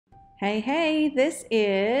Hey, this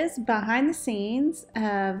is behind the scenes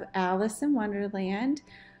of Alice in Wonderland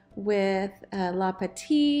with La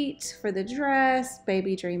Petite for the dress,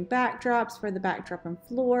 Babydream Backdrops for the backdrop and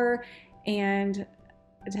floor, and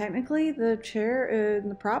technically the chair and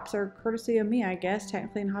the props are courtesy of me, I guess,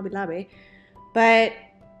 technically in Hobby Lobby. But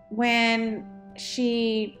when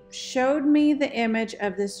she showed me the image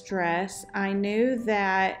of this dress, I knew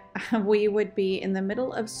that we would be in the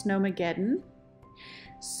middle of Snowmageddon.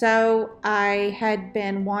 So I had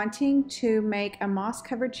been wanting to make a moss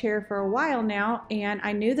covered chair for a while now, and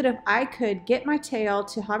I knew that if I could get my tail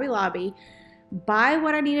to Hobby Lobby, buy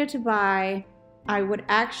what I needed to buy, I would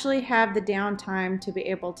actually have the downtime to be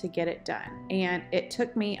able to get it done. And it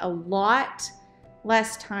took me a lot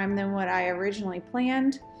less time than what I originally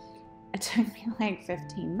planned. It took me like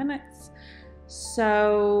 15 minutes.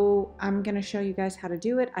 So I'm gonna show you guys how to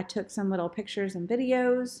do it. I took some little pictures and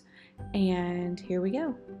videos, and here we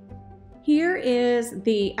go. Here is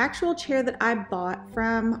the actual chair that I bought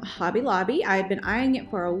from Hobby Lobby. I had been eyeing it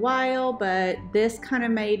for a while, but this kind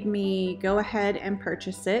of made me go ahead and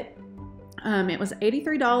purchase it. It was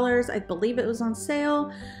 $83. I believe it was on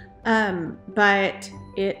sale, but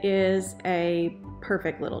it is a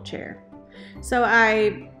perfect little chair. So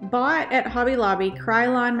I bought at Hobby Lobby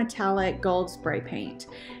Krylon Metallic Gold Spray Paint,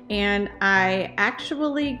 and I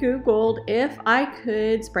actually Googled if I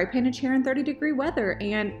could spray paint a chair in 30-degree weather,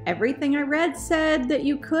 and everything I read said that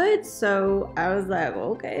you could, so I was like,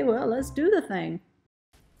 okay, well, let's do the thing.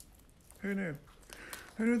 Who knew?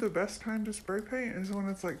 Who knew the best time to spray paint is when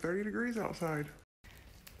it's like 30 degrees outside?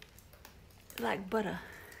 Like butter.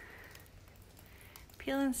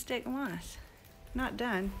 Peel and stick moss. Not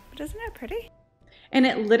done, but isn't it pretty? And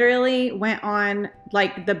it literally went on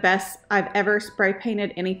like the best I've ever spray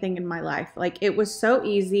painted anything in my life. Like, it was so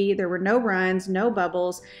easy. There were no runs, no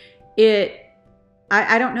bubbles.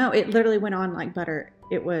 I don't know, it literally went on like butter.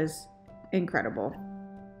 It was incredible.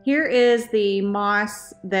 Here is the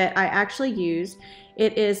moss that I actually used.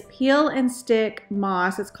 It is peel and stick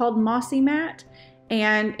moss. It's called Mossy Matte,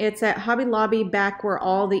 and it's at Hobby Lobby back where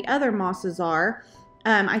all the other mosses are.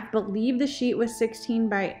 I believe the sheet was 16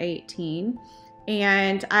 by 18,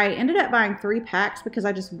 and I ended up buying 3 packs because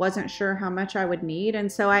I just wasn't sure how much I would need.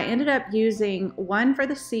 And so I ended up using one for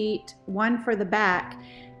the seat, one for the back,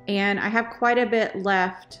 and I have quite a bit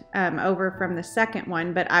left over from the second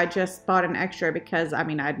one, but I just bought an extra because, I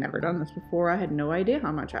mean, I'd never done this before. I had no idea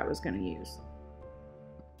how much I was going to use.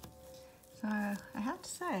 So I have to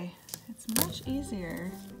say, it's much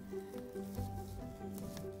easier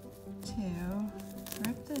to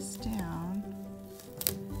rip this down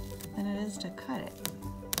than it is to cut it.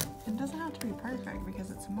 It doesn't have to be perfect because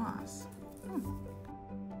it's moss.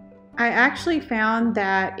 I actually found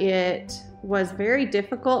that it was very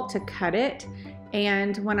difficult to cut it,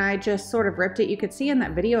 and when I just sort of ripped it, you could see in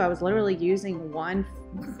that video I was literally using one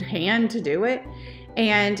hand to do it.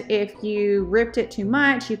 And if you ripped it too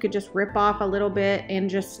much, you could just rip off a little bit and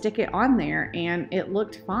just stick it on there, and it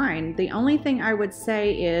looked fine. The only thing I would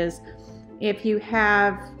say is if you're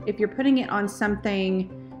putting it on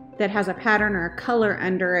something that has a pattern or a color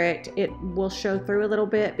under it, it will show through a little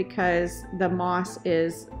bit because the moss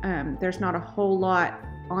is, there's not a whole lot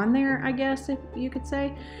on there, I guess, if you could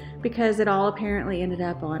say, because it all apparently ended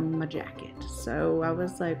up on my jacket. So I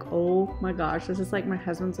was like, oh my gosh, this is like my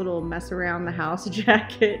husband's little mess around the house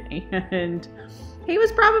jacket, and he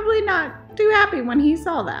was probably not too happy when he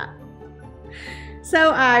saw that.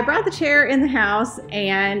 So I brought the chair in the house,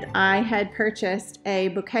 and I had purchased a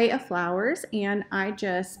bouquet of flowers, and I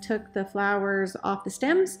just took the flowers off the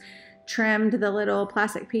stems, trimmed the little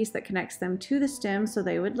plastic piece that connects them to the stem so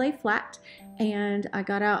they would lay flat, and I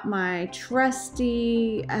got out my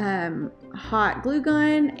trusty hot glue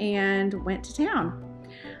gun and went to town.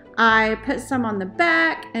 I put some on the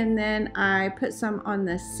back, and then I put some on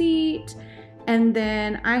the seat, and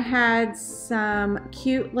then I had some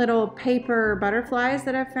cute little paper butterflies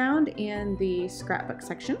that I found in the scrapbook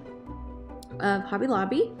section of Hobby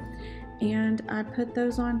Lobby, and I put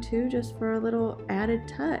those on too just for a little added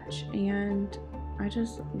touch, and I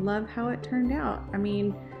just love how it turned out. I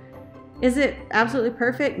mean, is it absolutely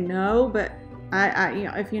perfect? No, but you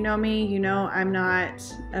know, if you know me, you know I'm not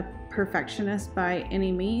a perfectionist by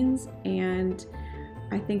any means, and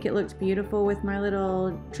I think it looks beautiful with my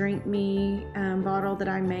little drink me bottle that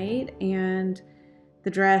I made, and the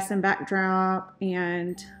dress and backdrop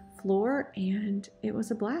and floor, and it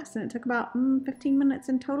was a blast, and it took about 15 minutes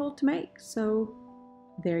in total to make. So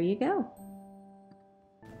there you go.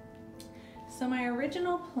 So my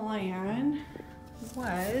original plan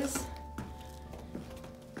was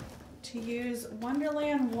to use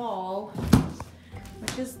Wonderland Wall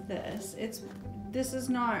which is this. This is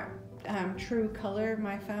not true color.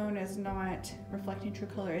 My phone is not reflecting true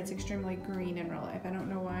color. It's extremely green in real life. I don't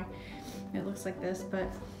know why it looks like this,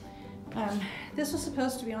 but this was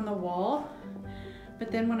supposed to be on the wall,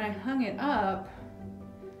 but then when I hung it up,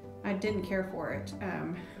 I didn't care for it.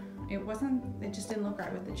 It just didn't look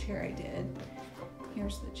right with the chair I did.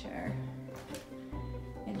 Here's the chair.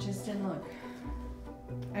 It just didn't look,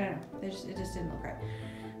 I don't know, it just didn't look right.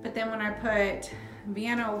 But then when I put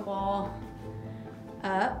Vienna wall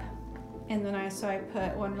up, and then I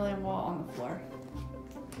put 1 million wall on the floor.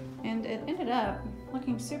 And it ended up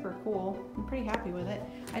looking super cool. I'm pretty happy with it.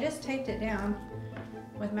 I just taped it down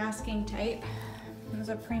with masking tape. It was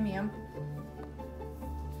a premium.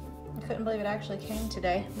 I couldn't believe it actually came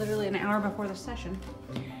today, literally an hour before the session.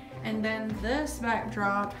 And then this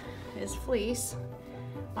backdrop is fleece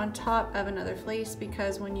on top of another fleece,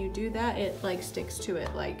 because when you do that, it like sticks to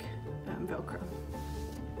it like Velcro.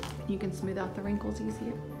 You can smooth out the wrinkles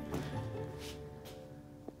easier.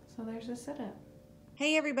 So there's the setup.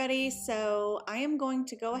 Hey everybody, so I am going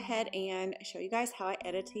to go ahead and show you guys how I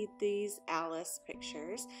edited these Alice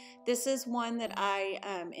pictures. This is one that I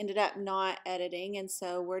ended up not editing, and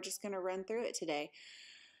so we're just going to run through it today.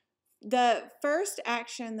 The first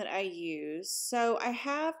action that I use, so I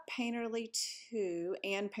have Painterly 2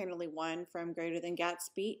 and Painterly 1 from Greater Than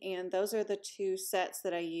Gatsby, and those are the two sets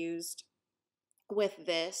that I used with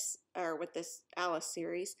this Alice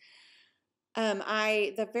series.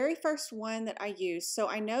 The very first one that I used, so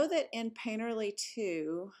I know that in Painterly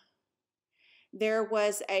 2 there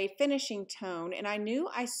was a finishing tone, and I knew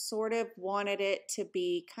I sort of wanted it to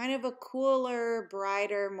be kind of a cooler,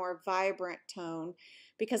 brighter, more vibrant tone,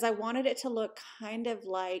 because I wanted it to look kind of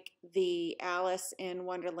like the Alice in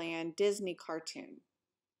Wonderland Disney cartoon.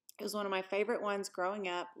 It was one of my favorite ones growing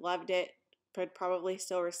up, loved it, could probably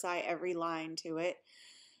still recite every line to it,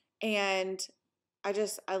 and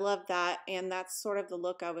I love that, and that's sort of the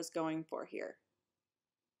look I was going for here.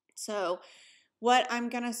 So what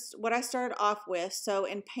I started off with, so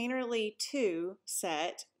in Painterly 2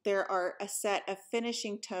 set, there are a set of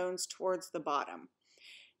finishing tones towards the bottom.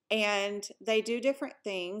 And they do different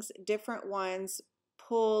things. Different ones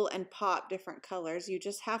pull and pop different colors. You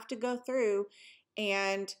just have to go through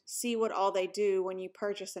and see what all they do when you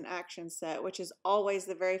purchase an action set, which is always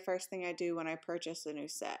the very first thing I do when I purchase a new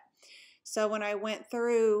set. So when I went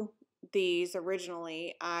through these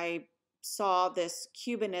originally, I saw this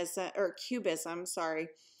cubism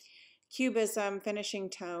finishing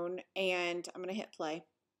tone, and I'm going to hit play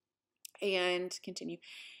and continue.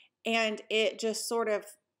 And it just sort of,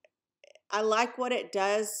 I like what it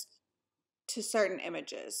does to certain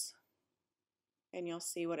images, and you'll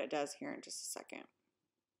see what it does here in just a second.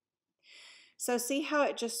 So see how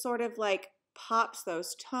it just sort of like pops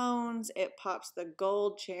those tones, it pops the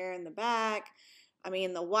gold chair in the back. I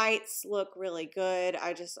mean, the whites look really good.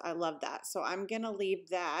 I love that. So I'm going to leave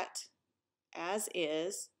that as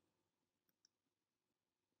is.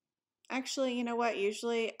 Actually, you know what?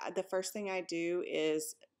 Usually the first thing I do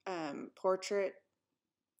is portraiture,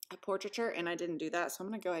 and I didn't do that. So I'm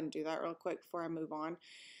going to go ahead and do that real quick before I move on.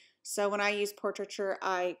 So when I use portraiture,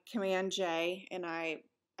 I Command J, and I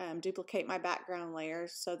duplicate my background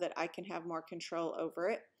layers so that I can have more control over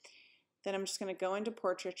it. Then I'm just going to go into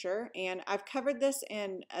portraiture, and I've covered this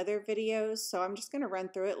in other videos, so I'm just going to run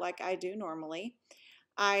through it like I do normally.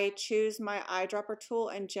 I choose my eyedropper tool,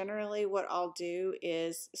 and generally what I'll do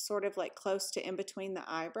is sort of like close to in between the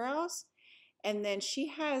eyebrows, and then she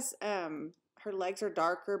has her legs are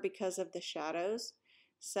darker because of the shadows,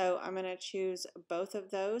 so I'm going to choose both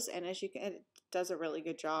of those, and as you can, it does a really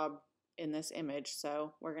good job in this image,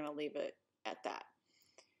 so we're going to leave it at that.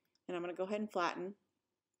 And I'm going to go ahead and flatten.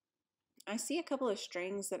 I see a couple of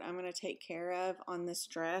strings that I'm going to take care of on this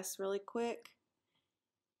dress really quick.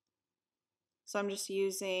 So I'm just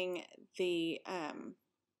using the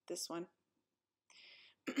this one,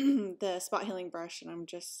 the spot healing brush, and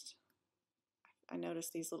I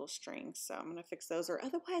noticed these little strings, so I'm going to fix those, or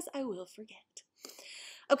otherwise I will forget.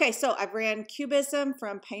 Okay, so I've ran Cubism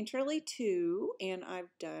from Painterly 2, and I've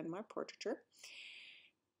done my portraiture.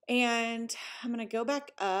 And I'm going to go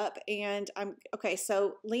back up, and okay,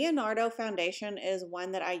 so Leonardo foundation is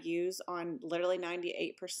one that I use on literally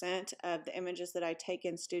 98% of the images that I take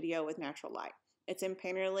in studio with natural light. It's in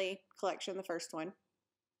Painterly collection, the first one.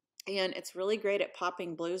 And it's really great at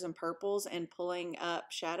popping blues and purples and pulling up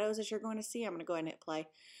shadows, as you're going to see. I'm going to go ahead and hit play.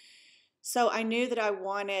 So I knew that I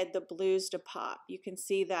wanted the blues to pop. You can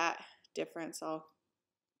see that difference. I'll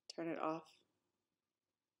turn it off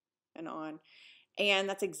and on. And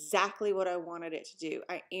that's exactly what I wanted it to do.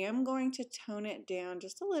 I am going to tone it down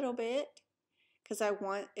just a little bit because I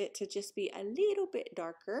want it to just be a little bit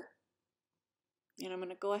darker. And I'm going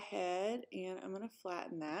to go ahead and I'm going to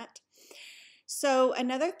flatten that. So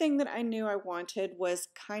another thing that I knew I wanted was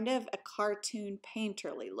kind of a cartoon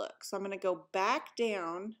painterly look. So I'm going to go back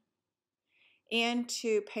down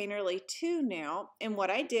into Painterly 2 now. And what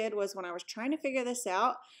I did was when I was trying to figure this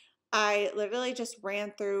out, I literally just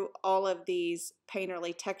ran through all of these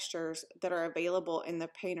Painterly textures that are available in the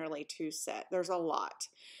Painterly 2 set. There's a lot.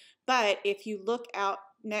 But if you look out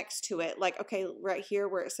next to it, like, okay, right here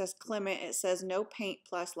where it says Clement, it says no paint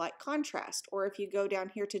plus light contrast. Or if you go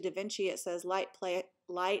down here to DaVinci, it says light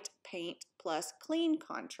paint plus clean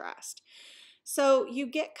contrast. So you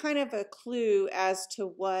get kind of a clue as to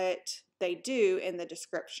what they do in the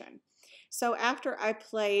description. So after I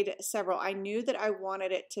played several, I knew that I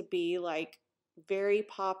wanted it to be like very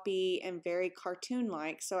poppy and very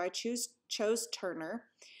cartoon-like. So I chose Turner.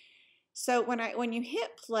 So when you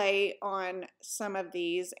hit play on some of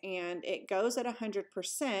these and it goes at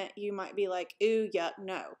 100%, you might be like, ooh, yuck,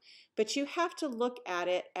 no. But you have to look at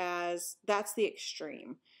it as that's the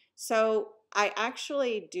extreme. So I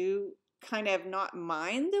actually do kind of not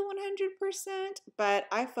mind the 100%, but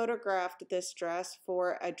I photographed this dress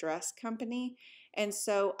for a dress company. And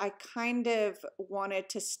so I kind of wanted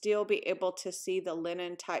to still be able to see the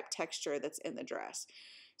linen type texture that's in the dress.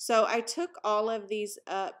 So I took all of these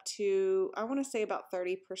up to, I want to say about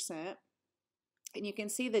 30%, and you can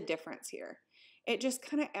see the difference here. It just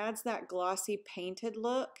kind of adds that glossy painted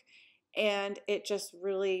look, and it just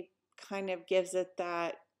really kind of gives it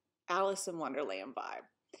that Alice in Wonderland vibe.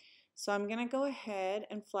 So I'm going to go ahead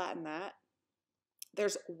and flatten that.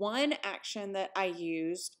 There's one action that I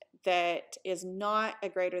used that is not a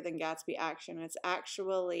Greater Than Gatsby action. It's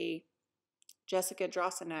actually Jessica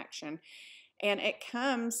Drossin action. And it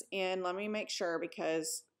comes in, let me make sure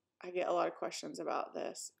because I get a lot of questions about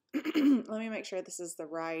this. Let me make sure this is the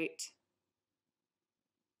right.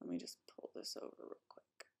 Let me just pull this over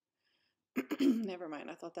real quick. Never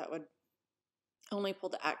mind. I thought that would only pull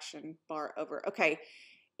the action bar over. Okay.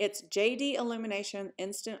 It's JD Illumination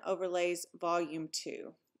Instant Overlays Volume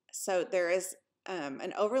 2. So there is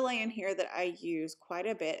an overlay in here that I use quite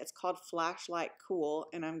a bit. It's called Flashlight Cool,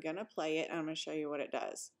 and I'm going to play it and I'm going to show you what it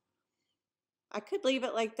does. I could leave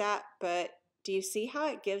it like that, but do you see how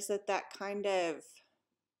it gives it that kind of,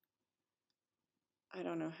 I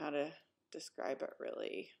don't know how to describe it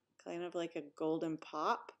really, kind of like a golden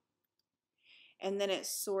pop. And then it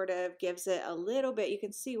sort of gives it a little bit, you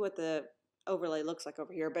can see what the overlay looks like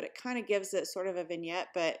over here, but it kind of gives it sort of a vignette,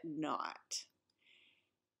 but not.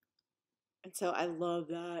 And so I love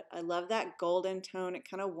that. I love that golden tone. It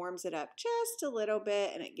kind of warms it up just a little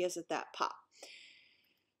bit and it gives it that pop.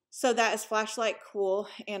 So that is Flashlight Cool,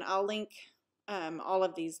 and I'll link all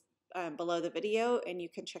of these below the video and you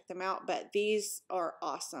can check them out, but these are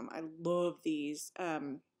awesome. I love these.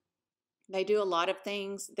 They do a lot of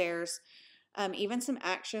things. There's even some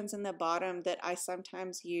actions in the bottom that I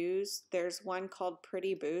sometimes use. There's one called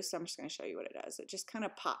Pretty Boost. I'm just going to show you what it does. It just kind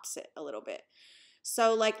of pops it a little bit.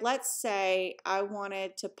 So like let's say I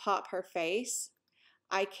wanted to pop her face.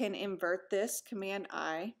 I can invert this, Command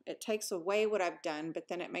I. It takes away what I've done, but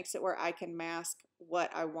then it makes it where I can mask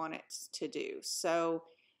what I want it to do. So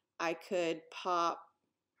I could pop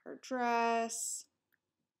her dress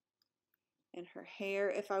and her hair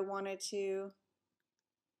if I wanted to.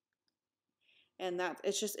 And that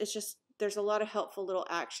it's just there's a lot of helpful little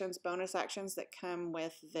actions, bonus actions that come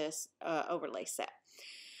with this overlay set.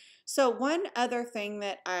 So one other thing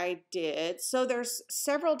that I did, so there's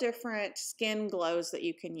several different skin glows that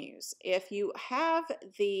you can use. If you have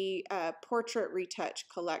the Portrait Retouch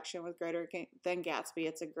collection with Greater Than Gatsby,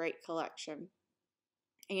 it's a great collection.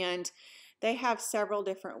 And they have several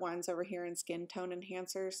different ones over here in skin tone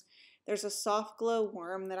enhancers. There's a soft glow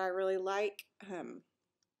worm that I really like.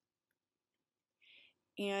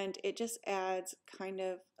 And it just adds kind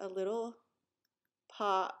of a little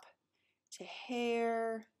pop to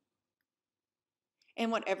hair and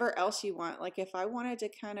whatever else you want. Like if I wanted to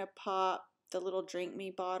kind of pop the little Drink Me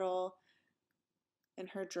bottle in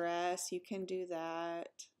her dress, you can do that.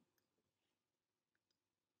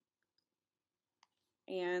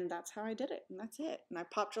 And that's how I did it, and that's it. And I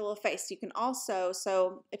popped her little face. You can also,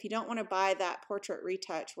 so if you don't want to buy that Portrait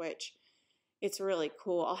Retouch, which it's really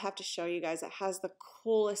cool, I'll have to show you guys. It has the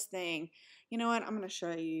coolest thing. You know what? I'm going to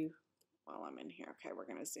show you while I'm in here. Okay, we're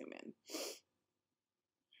going to zoom in.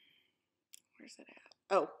 Where's it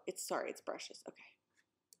at? Oh, it's brushes. Okay.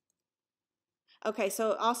 Okay,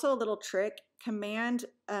 so also a little trick, Command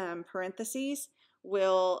parentheses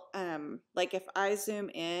will, like if I zoom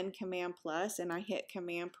in Command plus and I hit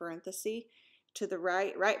Command parenthesis, to the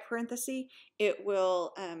right parenthesis, it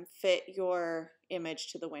will fit your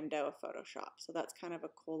image to the window of Photoshop. So that's kind of a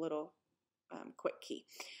cool little quick key.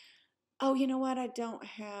 Oh, you know what? I don't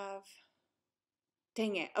have,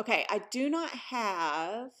 dang it. Okay, I do not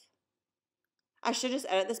have, I should just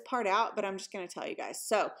edit this part out, but I'm just going to tell you guys.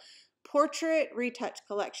 So, Portrait Retouch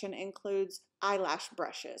collection includes eyelash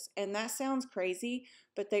brushes, and that sounds crazy,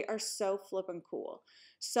 but they are so flippin' cool.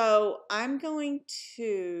 So I'm going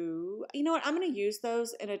to, you know what, I'm going to use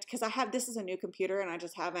those in it because I have, this is a new computer and I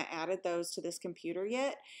just haven't added those to this computer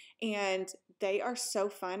yet, and they are so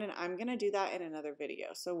fun, and I'm going to do that in another video,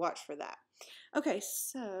 so watch for that. Okay,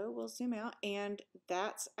 so we'll zoom out, and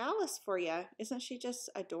that's Alice for you. Isn't she just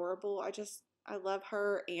adorable? I love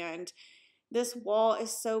her, and this wall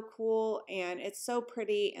is so cool, and it's so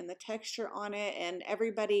pretty, and the texture on it, and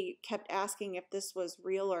everybody kept asking if this was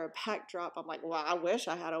real or a backdrop. I'm like, well, I wish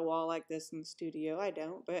I had a wall like this in the studio. I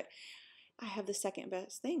don't, but I have the second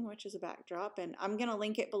best thing, which is a backdrop, and I'm going to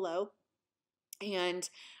link it below. And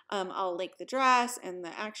I'll link the dress and the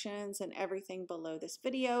actions and everything below this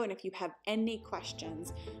video. And if you have any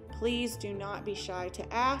questions, please do not be shy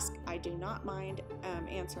to ask. I do not mind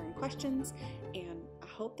answering questions. And I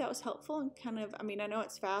hope that was helpful and kind of, I mean, I know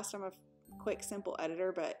it's fast. I'm a quick, simple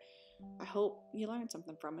editor, but I hope you learned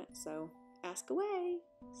something from it. So ask away.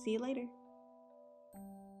 See you later.